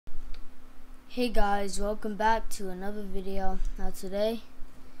Hey guys, welcome back to another video. Now today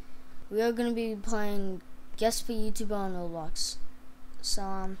we are going to be playing Guess for YouTuber on Roblox.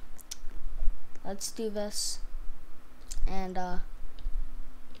 So let's do this. And I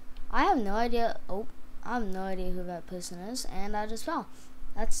have no idea. I have no idea who that person is, and I just fell.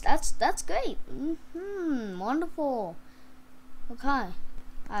 That's great. Wonderful. Okay, I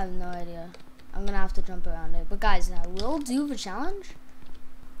have no idea. I'm gonna have to jump around it. But guys, I will do the challenge.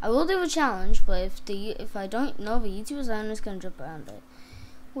 But if I don't know the YouTubers, I'm just gonna jump around it.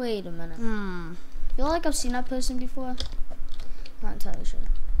 Wait a minute. I feel like I've seen that person before. Not entirely sure.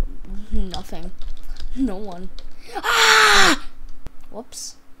 Nothing. No one. Ah!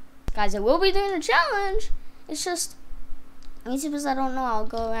 Whoops. Guys, I will be doing a challenge. It's just YouTubers I don't know, I'll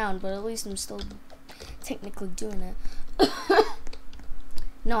go around, but at least I'm still technically doing it.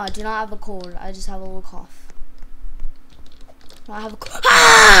 No, I do not have a cold. I just have a little cough. I have a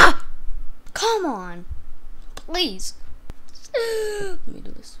ah! Come on, please. Let me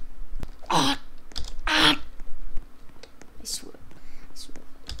do this. I swear.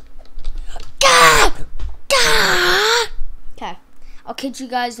 Okay, I'll catch you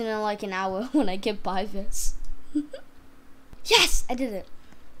guys in like an hour when I get by this. Yes, I did it.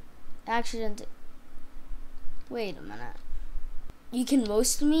 I actually didn't. Wait a minute. You can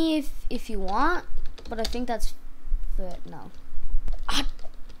roast me if you want, but I think that's fair. No.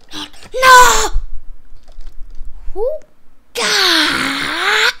 No! Who?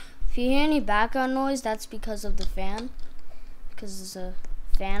 If you hear any background noise, that's because of the fan. Because there's a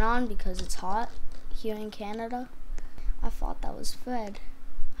fan on because it's hot here in Canada. I thought that was Fred.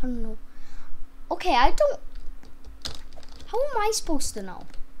 I don't know. Okay, I don't. How am I supposed to know?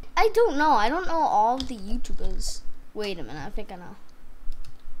 I don't know. I don't know all of the YouTubers. Wait a minute. I think I know.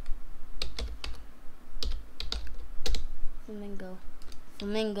 Flamingo.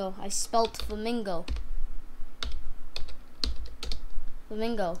 Flamingo. I spelled flamingo.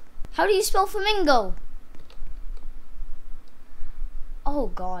 Flamingo. How do you spell flamingo? Oh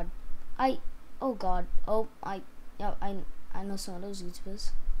God. Oh God. Oh, I know some of those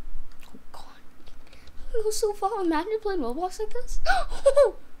YouTubers. Oh God. I go so far. Imagine playing Roblox like this.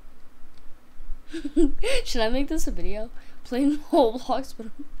 Should I make this a video? Playing Roblox,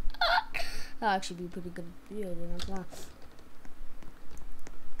 but that'll actually be a pretty good video.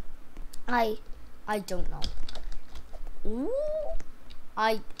 I don't know. Ooh,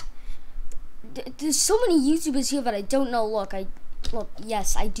 there's so many YouTubers here that I don't know. Look,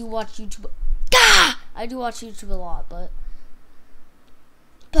 yes, I do watch YouTube. I do watch YouTube a lot, but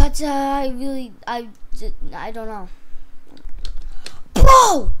I don't know.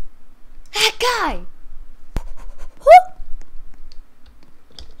 Bro, that guy.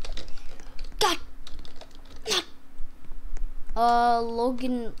 God.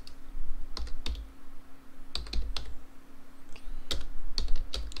 Logan.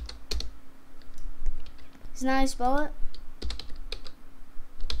 Isn't that how you spell it?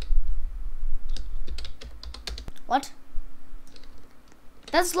 What?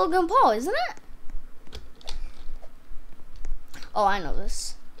 That's Logan Paul, isn't it? Oh, I know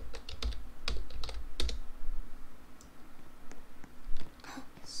this.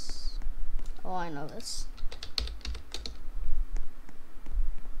 Oh, I know this.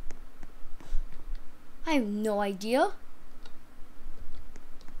 I have no idea.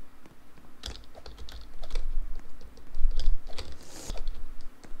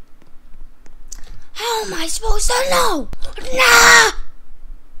 How am I supposed to know? Nah!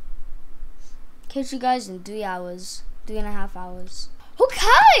 Catch you guys in 3 hours. 3.5 hours.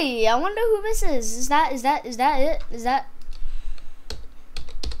 Okay, I wonder who this is. Is that it? Is that?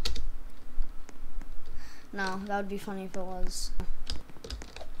 No, that would be funny if it was.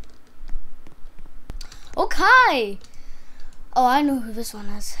 Okay. Oh, I know who this one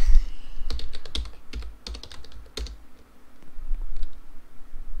is.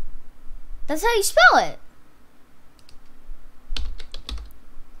 That's how you spell it.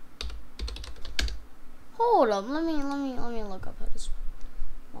 Hold up, let me look up how to spell.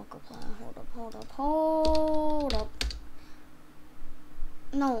 Hold up.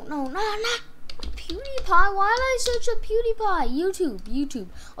 No, PewDiePie. Why did I search up PewDiePie? YouTube.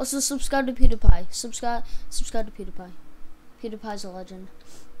 Also subscribe to PewDiePie. Subscribe to PewDiePie. PewDiePie's a legend.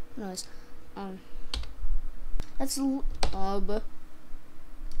 Anyways, that's okay.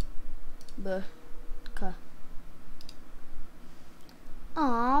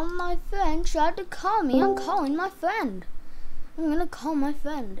 Aw, my friend tried to call me. I'm calling my friend. I'm gonna call my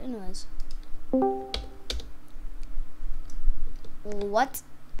friend. Anyways. What?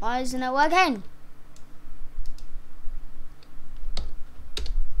 Why isn't it working?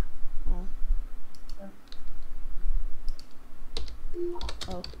 Oh.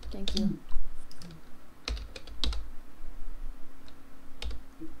 Oh, thank you.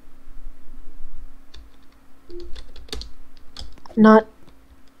 Not.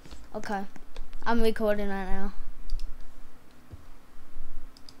 Okay. I'm recording right now.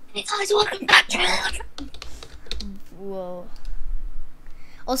 Hey guys, welcome back to Whoa.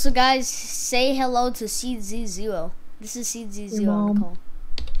 Also, guys, say hello to CZ0. This is CZ0 on the call.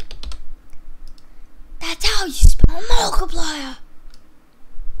 That's how you spell multiplier.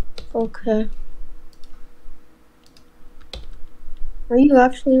 Okay. Are you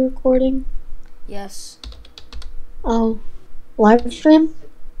actually recording? Yes. Oh, live stream?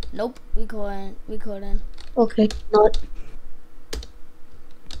 Nope. Recording. Okay, not.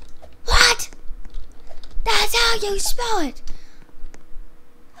 What? That's how you spell it.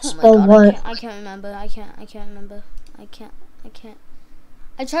 Oh my Spell god, what? I can't remember. I can't remember. I can't.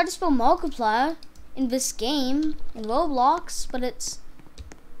 I tried to spell multiplier in this game, in Roblox, but it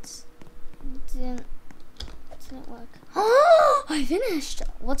didn't work. Oh, I finished.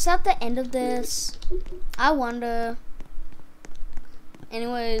 What's at the end of this? I wonder.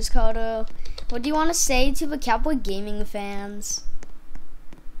 Anyways, Carter, what do you want to say to the Cowboy Gaming fans?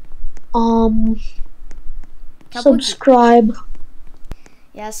 Subscribe.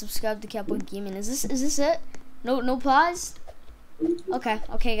 Yeah, subscribe to Cowboy Gaming. Is this it? No prize?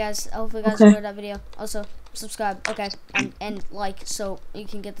 Okay guys. I hope you guys enjoyed that video. Also, subscribe, okay, and like, so you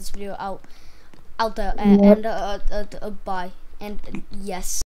can get this video out there, and bye, and yes.